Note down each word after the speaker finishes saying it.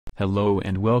Hello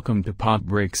and welcome to Pop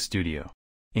Break Studio.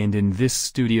 And in this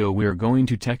studio we're going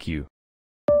to tech you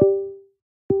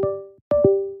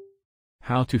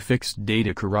how to fix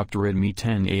data corrupt Redmi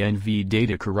 10A NV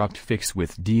data corrupt fix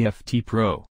with DFT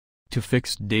Pro. To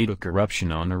fix data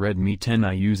corruption on a Redmi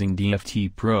 10i using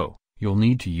DFT Pro, you'll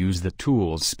need to use the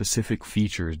tool's specific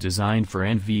features designed for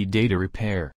NV data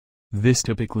repair. This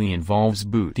typically involves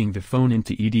booting the phone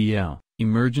into EDL,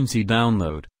 emergency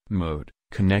download, mode,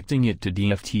 connecting it to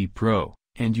DFT Pro,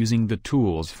 and using the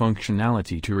tool's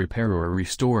functionality to repair or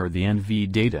restore the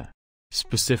NV data.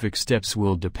 Specific steps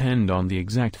will depend on the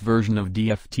exact version of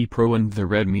DFT Pro and the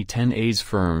Redmi 10A's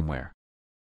firmware.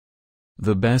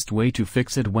 The best way to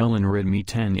fix it well in Redmi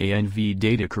 10A NV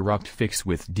data corrupt fix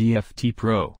with DFT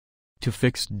Pro. To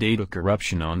fix data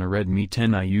corruption on a Redmi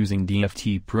 10i using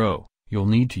DFT Pro, you'll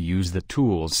need to use the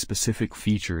tool's specific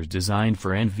features designed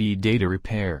for NV data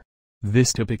repair.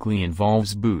 This typically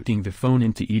involves booting the phone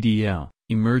into EDL,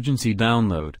 emergency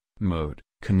download, mode,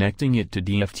 connecting it to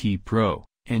DFT Pro,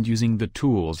 and using the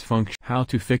tool's function. How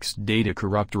to fix data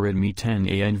corrupt Redmi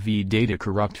 10A NV data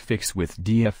corrupt fix with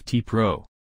DFT Pro.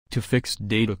 To fix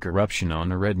data corruption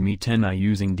on a Redmi 10i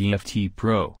using DFT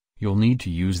Pro, you'll need to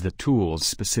use the tool's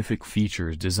specific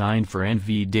features designed for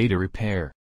NV data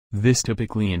repair. This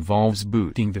typically involves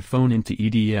booting the phone into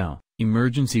EDL,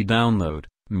 emergency download,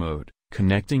 mode,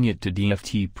 connecting it to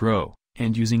DFT Pro,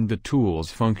 and using the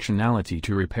tool's functionality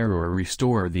to repair or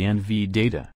restore the NV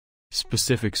data.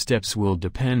 Specific steps will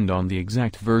depend on the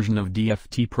exact version of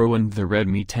DFT Pro and the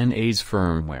Redmi 10A's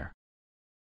firmware.